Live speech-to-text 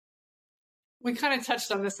We kind of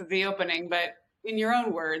touched on this at the opening, but in your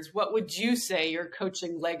own words, what would you say your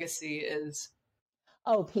coaching legacy is?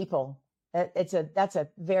 Oh, people. That's a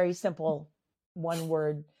very simple one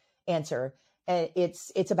word answer.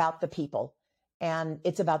 It's about the people, and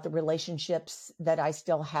it's about the relationships that I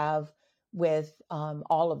still have with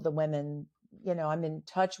all of the women. You know, I'm in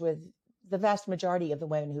touch with the vast majority of the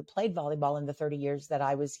women who played volleyball in the 30 years that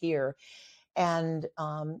I was here. And,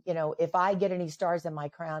 you know, if I get any stars in my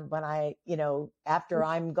crown when after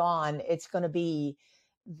I'm gone, it's going to be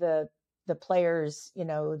the, the players,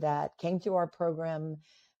 that came through our program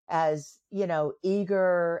as,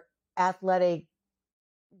 eager, athletic,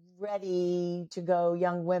 ready to go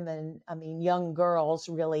young women. I mean, young girls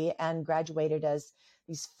really, and graduated as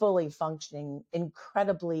these fully functioning,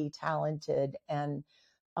 incredibly talented and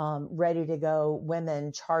ready to go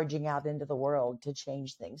women charging out into the world to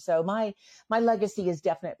change things. So my legacy is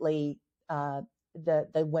definitely the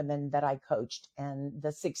women that I coached and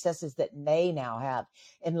the successes that they now have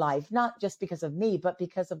in life, not just because of me, but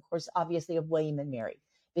because, of course, obviously of William and Mary,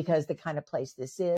 because the kind of place this is.